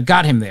that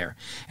got him there.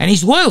 And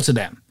he's loyal to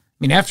them. I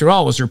mean, after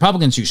all, it was the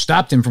Republicans who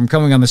stopped him from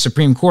coming on the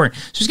Supreme Court.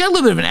 So he's got a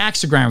little bit of an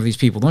axe to grind with these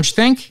people, don't you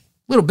think?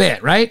 A little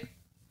bit, right?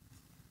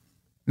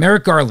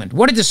 Merrick Garland,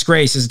 what a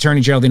disgrace as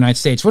Attorney General of the United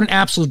States. What an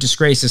absolute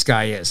disgrace this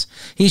guy is.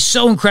 He's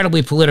so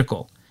incredibly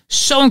political.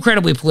 So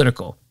incredibly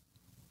political.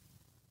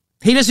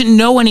 He doesn't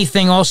know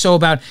anything also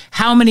about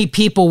how many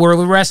people were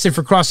arrested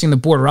for crossing the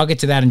border. I'll get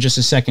to that in just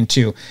a second,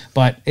 too.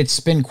 But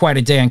it's been quite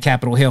a day on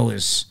Capitol Hill,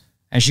 as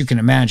you can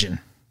imagine.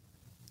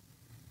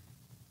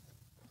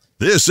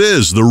 This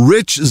is the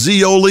Rich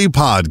Zeoli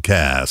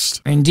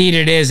Podcast. Indeed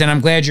it is, and I'm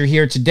glad you're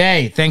here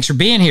today. Thanks for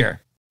being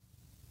here.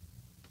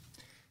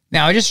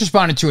 Now, I just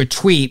responded to a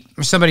tweet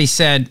where somebody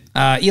said,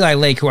 Eli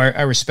Lake, who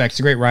I respect, is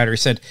a great writer,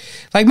 said,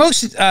 like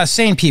most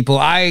sane people,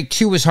 I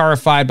too was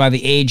horrified by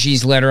the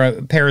AG's letter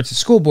of parents at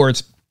school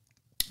boards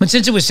But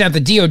since it was sent,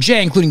 the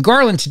DOJ, including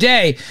Garland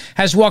today,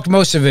 has walked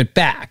most of it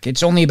back.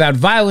 It's only about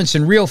violence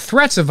and real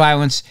threats of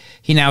violence,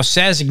 he now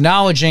says,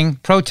 acknowledging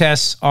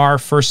protests are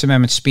First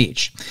Amendment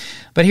speech.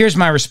 But here's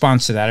my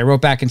response to that. I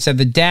wrote back and said,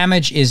 the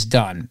damage is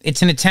done.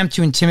 It's an attempt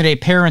to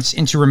intimidate parents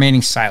into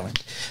remaining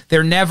silent.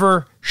 There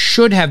never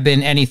should have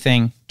been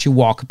anything to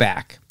walk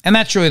back. And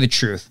that's really the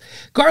truth.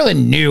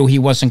 Garland knew he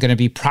wasn't going to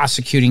be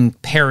prosecuting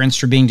parents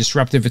for being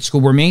disruptive at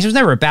school board meetings. It was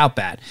never about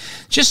that.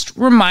 Just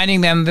reminding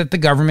them that the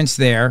government's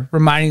there,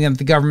 reminding them that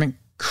the government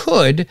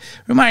could,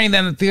 reminding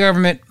them that the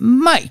government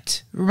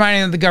might,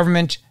 reminding them that the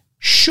government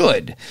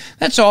should.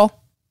 That's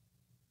all.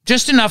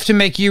 Just enough to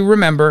make you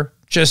remember.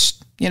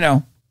 Just,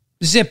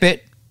 zip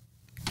it.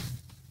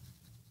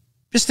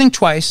 Just think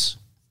twice.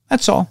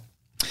 That's all.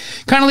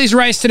 Condoleezza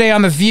Rice today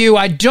on The View.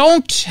 I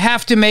don't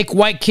have to make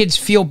white kids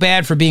feel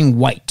bad for being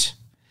white.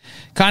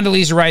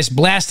 Condoleezza Rice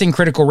blasting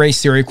critical race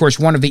theory. Of course,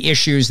 one of the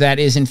issues that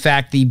is, in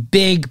fact, the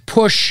big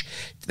push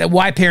that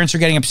why parents are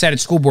getting upset at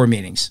school board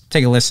meetings.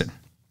 Take a listen.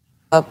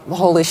 The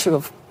whole issue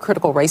of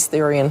critical race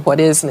theory and what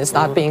is and is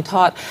not being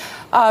taught.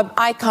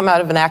 I come out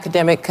of an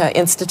academic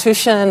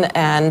institution,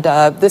 and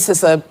this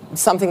is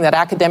something that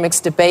academics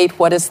debate.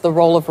 What is the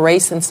role of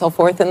race and so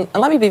forth? And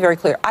let me be very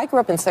clear. I grew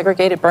up in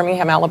segregated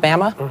Birmingham,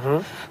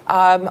 Alabama.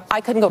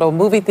 I couldn't go to a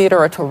movie theater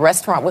or to a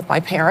restaurant with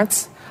my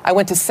parents. I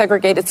went to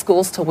segregated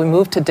schools till we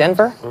moved to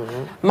Denver.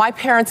 My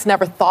parents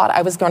never thought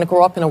I was going to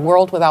grow up in a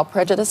world without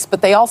prejudice,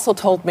 but they also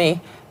told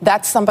me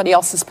that's somebody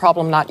else's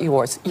problem, not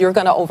yours. You're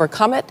going to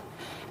overcome it,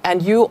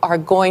 and you are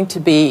going to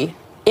be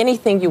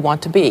anything you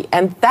want to be.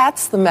 And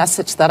that's the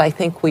message that I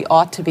think we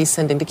ought to be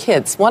sending to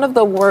kids. One of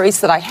the worries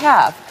that I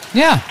have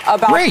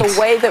about the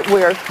way that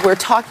we're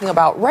talking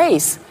about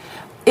race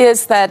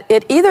is that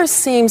it either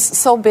seems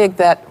so big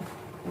that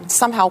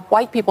somehow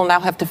white people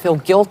now have to feel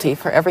guilty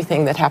for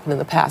everything that happened in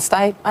the past.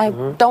 I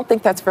don't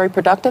think that's very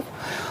productive.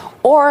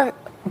 Or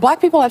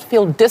black people have to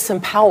feel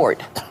disempowered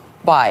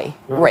by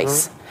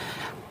race.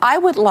 I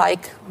would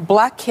like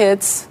black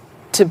kids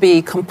to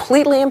be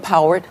completely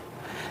empowered,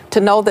 to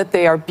know that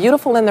they are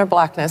beautiful in their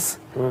blackness.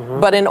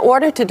 But in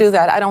order to do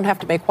that, I don't have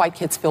to make white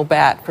kids feel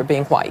bad for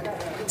being white.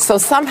 So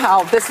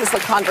somehow this is a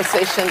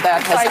conversation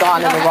that has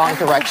gone in the wrong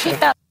direction.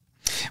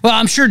 Well,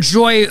 I'm sure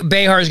Joy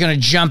Behar is going to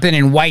jump in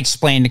and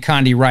white-splain to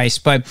Condi Rice,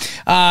 but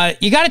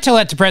you got to tell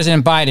that to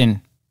President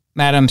Biden,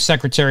 Madam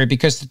Secretary,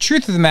 because the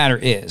truth of the matter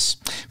is,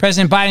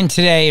 President Biden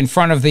today in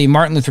front of the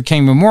Martin Luther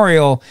King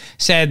Memorial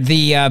said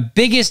the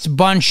biggest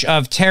bunch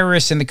of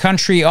terrorists in the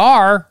country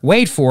are,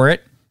 wait for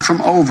it, from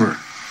over.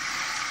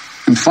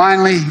 And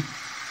finally,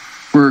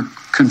 we're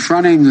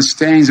confronting the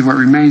stains of what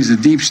remains a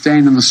deep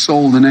stain in the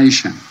soul of the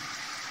nation: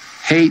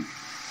 hate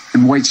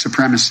and white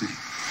supremacy.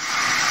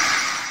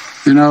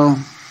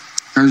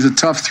 There's a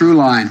tough through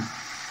line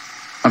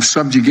of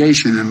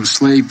subjugation and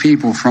enslaved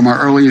people from our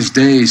earliest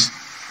days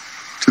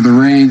to the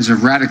reigns of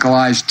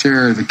radicalized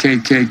terror, the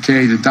KKK,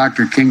 to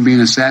Dr. King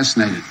being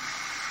assassinated.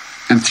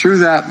 And through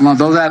that,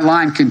 though that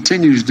line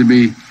continues to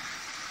be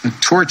the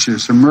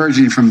torches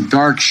emerging from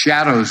dark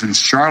shadows in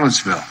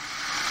Charlottesville,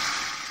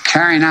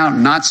 carrying out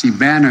Nazi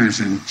banners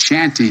and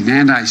chanting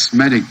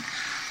anti-Semitic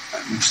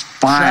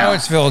bile.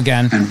 Charlottesville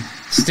again. And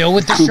still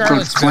with the Ku Klux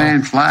Charlottesville.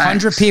 Klan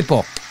flags. 100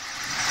 people.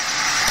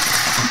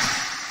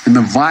 And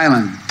the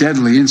violent,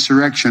 deadly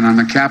insurrection on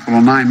the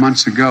Capitol 9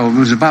 months ago, it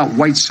was about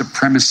white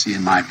supremacy,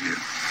 in my view.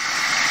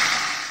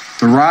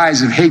 The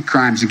rise of hate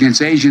crimes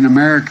against Asian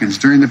Americans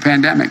during the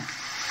pandemic,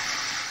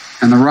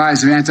 and the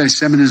rise of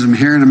anti-Semitism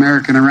here in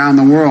America and around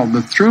the world.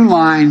 The through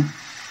line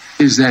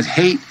is that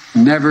hate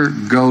never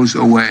goes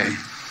away.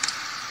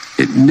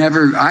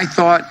 I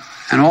thought,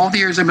 and all the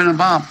years I've been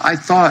involved, I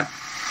thought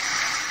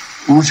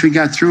once we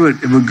got through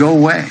it, it would go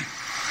away.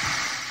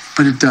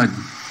 But it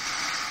doesn't.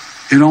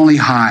 It only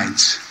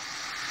hides.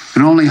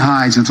 It only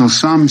hides until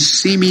some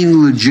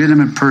seeming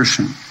legitimate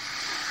person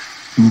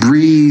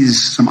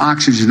breathes some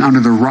oxygen under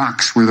the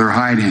rocks where they're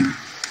hiding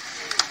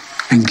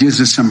and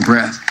gives us some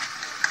breath.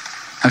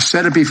 I've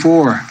said it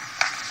before,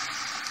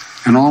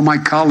 and all my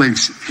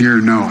colleagues here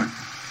know it.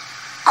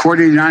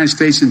 According to the United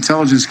States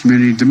intelligence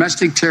community,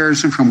 domestic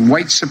terrorism from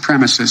white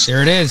supremacists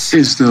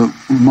is the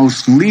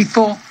most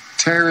lethal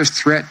terrorist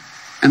threat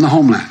in the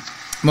homeland.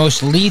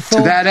 Most lethal.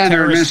 To that end,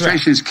 our threat.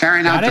 administration is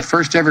carrying out the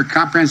first ever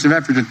comprehensive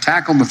effort to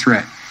tackle the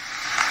threat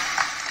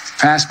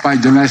posed by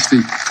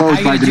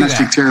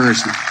domestic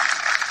terrorism,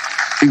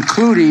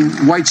 including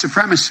white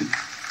supremacy.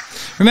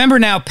 Remember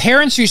now,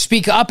 parents who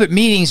speak up at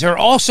meetings are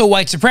also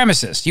white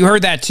supremacists. You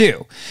heard that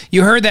too.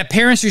 You heard that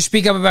parents who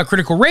speak up about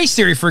critical race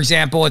theory, for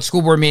example, at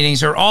school board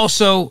meetings are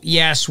also,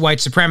 yes, white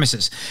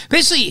supremacists.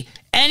 Basically,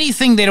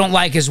 anything they don't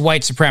like is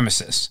white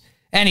supremacists.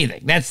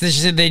 Anything.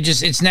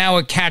 It's now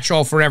a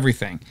catch-all for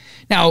everything.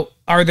 Now,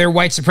 are there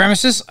white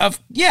supremacists?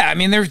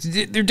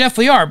 There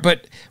definitely are,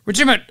 but we're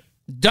talking about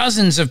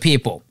dozens of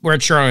people were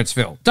at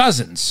Charlottesville.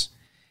 Dozens.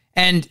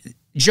 And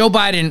Joe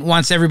Biden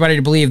wants everybody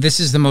to believe this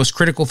is the most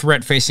critical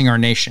threat facing our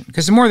nation.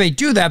 Because the more they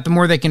do that, the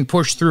more they can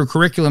push through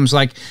curriculums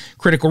like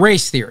critical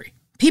race theory.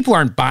 People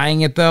aren't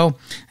buying it, though.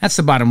 That's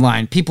the bottom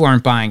line. People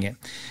aren't buying it.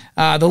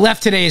 The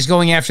left today is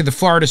going after the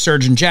Florida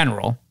Surgeon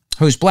General,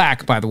 who's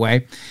black, by the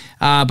way.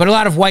 But a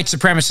lot of white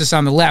supremacists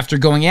on the left are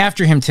going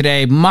after him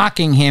today,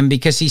 mocking him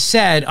because he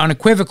said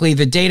unequivocally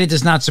the data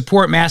does not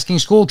support masking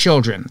school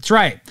children. That's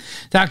right.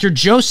 Dr.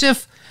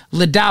 Joseph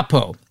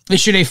Ladapo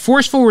issued a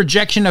forceful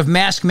rejection of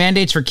mask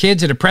mandates for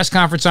kids at a press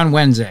conference on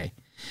Wednesday.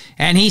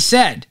 And he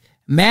said,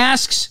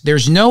 masks,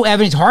 there's no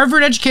evidence.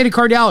 Harvard-educated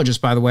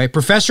cardiologist, by the way,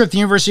 professor at the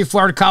University of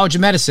Florida College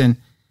of Medicine,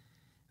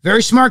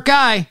 very smart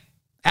guy,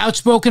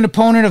 outspoken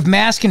opponent of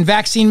mask and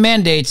vaccine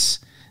mandates.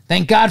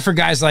 Thank God for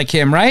guys like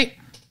him, right?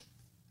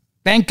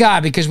 Thank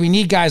God, because we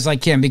need guys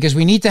like him, because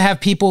we need to have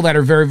people that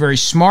are very, very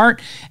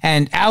smart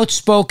and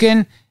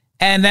outspoken.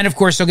 And then, of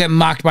course, they'll get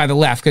mocked by the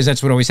left because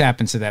that's what always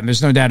happens to them.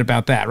 There's no doubt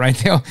about that, right?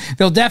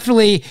 They'll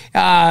definitely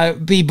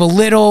be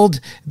belittled,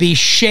 be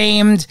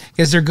shamed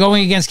because they're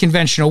going against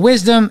conventional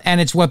wisdom, and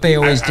it's what they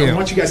always do. I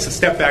want you guys to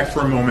step back for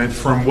a moment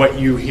from what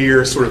you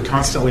hear sort of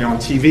constantly on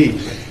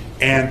TV.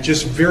 And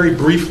just very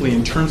briefly,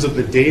 in terms of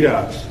the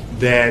data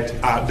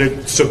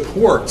that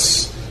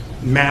supports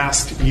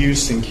mask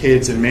use in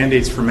kids and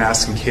mandates for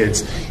masks in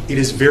kids, it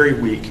is very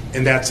weak,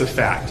 and that's a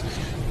fact.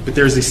 But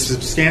there's a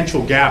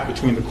substantial gap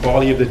between the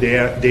quality of the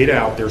data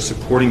out there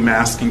supporting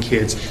masks in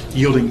kids,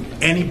 yielding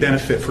any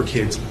benefit for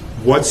kids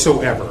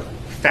whatsoever,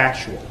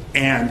 factual,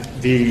 and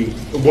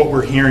what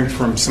we're hearing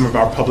from some of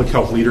our public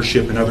health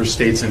leadership in other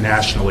states and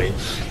nationally.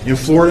 In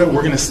Florida,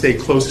 we're going to stay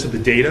close to the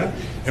data,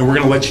 and we're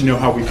going to let you know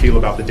how we feel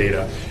about the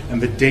data.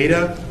 And the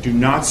data do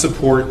not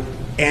support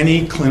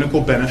any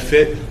clinical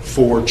benefit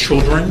for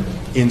children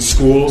in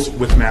schools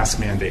with mask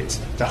mandates.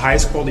 The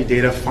highest quality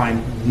data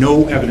find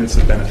no evidence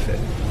of benefit.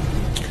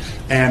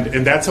 And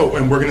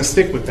we're going to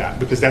stick with that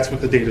because that's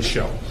what the data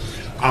show.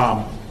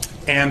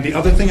 And the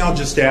other thing I'll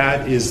just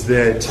add is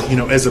that,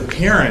 as a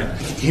parent,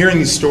 hearing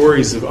these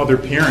stories of other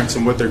parents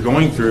and what they're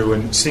going through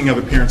and seeing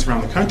other parents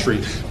around the country,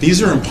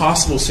 these are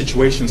impossible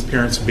situations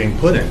parents are being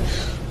put in.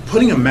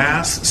 Putting a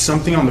mask,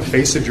 something on the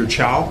face of your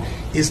child,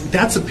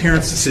 that's a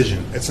parent's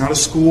decision. It's not a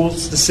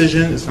school's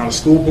decision. It's not a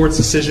school board's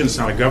decision. It's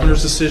not a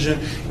governor's decision.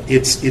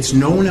 It's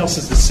no one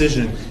else's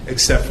decision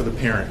except for the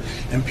parent.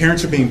 And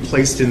parents are being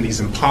placed in these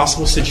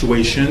impossible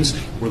situations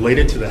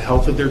related to the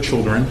health of their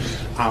children.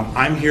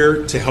 I'm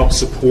here to help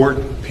support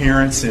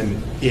parents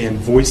in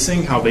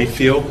voicing how they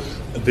feel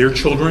their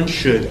children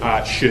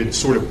should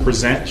sort of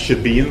present,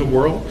 should be in the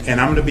world,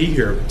 and I'm going to be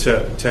here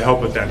to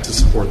help with that, to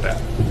support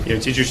that.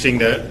 It's interesting.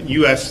 The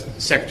U.S.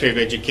 Secretary of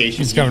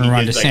Education, Governor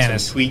Ron did DeSantis.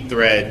 Some tweet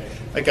thread,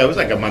 it was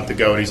a month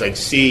ago, and he's like,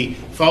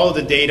 follow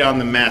the data on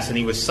the mask, and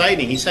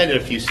he cited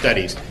a few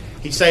studies.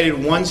 He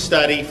cited one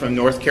study from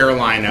North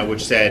Carolina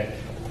which said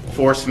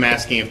forced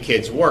masking of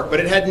kids work, but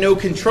it had no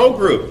control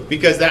group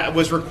because that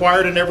was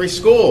required in every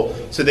school.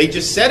 So they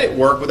just said it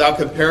worked without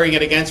comparing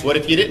it against what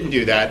if you didn't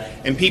do that,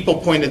 and people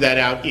pointed that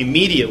out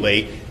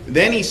immediately.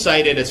 Then he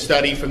cited a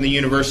study from the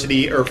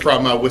university or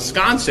from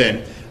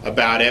Wisconsin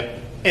about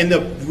it, and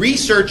the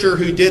researcher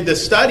who did the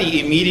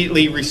study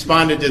immediately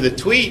responded to the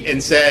tweet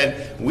and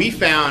said, we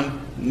found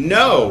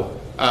no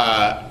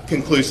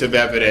conclusive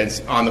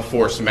evidence on the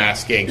forced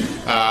masking,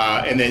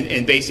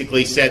 and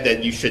basically said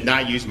that you should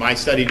not use my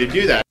study to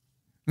do that.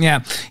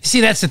 Yeah.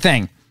 See, that's the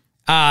thing.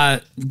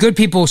 Good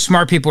people,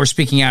 smart people are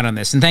speaking out on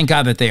this, and thank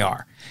God that they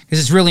are, because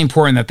it's really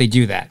important that they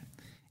do that.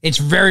 It's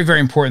very,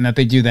 very important that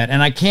they do that.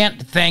 And I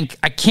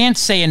can't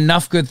say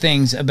enough good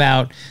things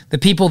about the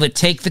people that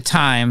take the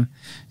time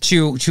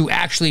to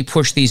actually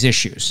push these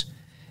issues.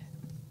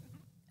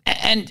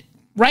 And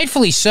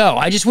rightfully so.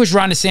 I just wish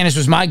Ron DeSantis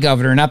was my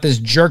governor, not this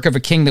jerk of a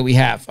king that we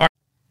have. All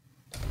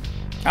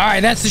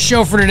right, that's the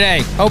show for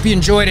today. Hope you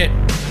enjoyed it.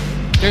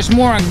 There's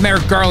more on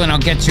Merrick Garland I'll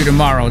get to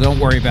tomorrow. Don't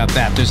worry about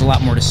that. There's a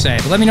lot more to say.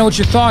 But let me know what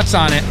your thoughts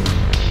on it.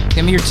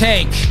 Give me your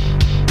take.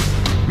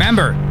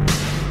 Remember,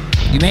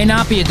 you may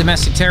not be a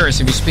domestic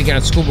terrorist if you speak out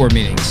at school board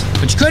meetings,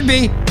 but you could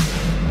be.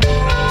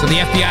 So the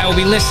FBI will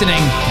be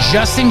listening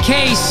just in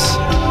case.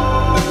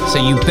 So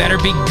you better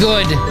be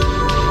good.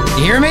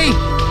 You hear me?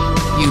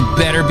 You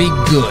better be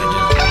good.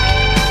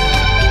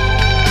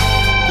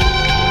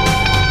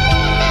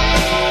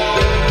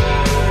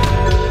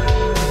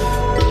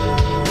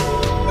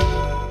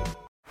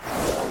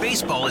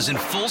 Baseball is in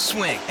full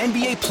swing.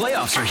 NBA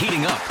playoffs are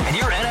heating up, and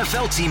your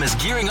NFL team is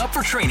gearing up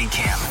for training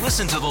camp.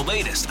 Listen to the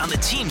latest on the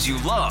teams you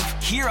love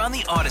here on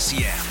the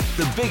Odyssey app.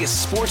 The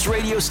biggest sports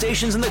radio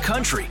stations in the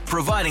country,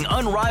 providing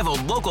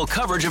unrivaled local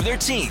coverage of their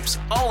teams,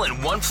 all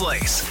in one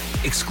place.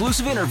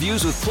 Exclusive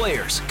interviews with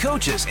players,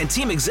 coaches, and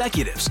team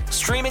executives,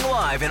 streaming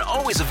live and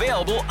always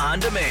available on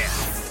demand.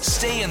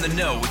 Stay in the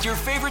know with your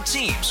favorite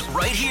teams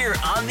right here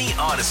on the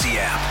Odyssey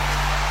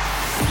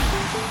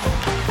app.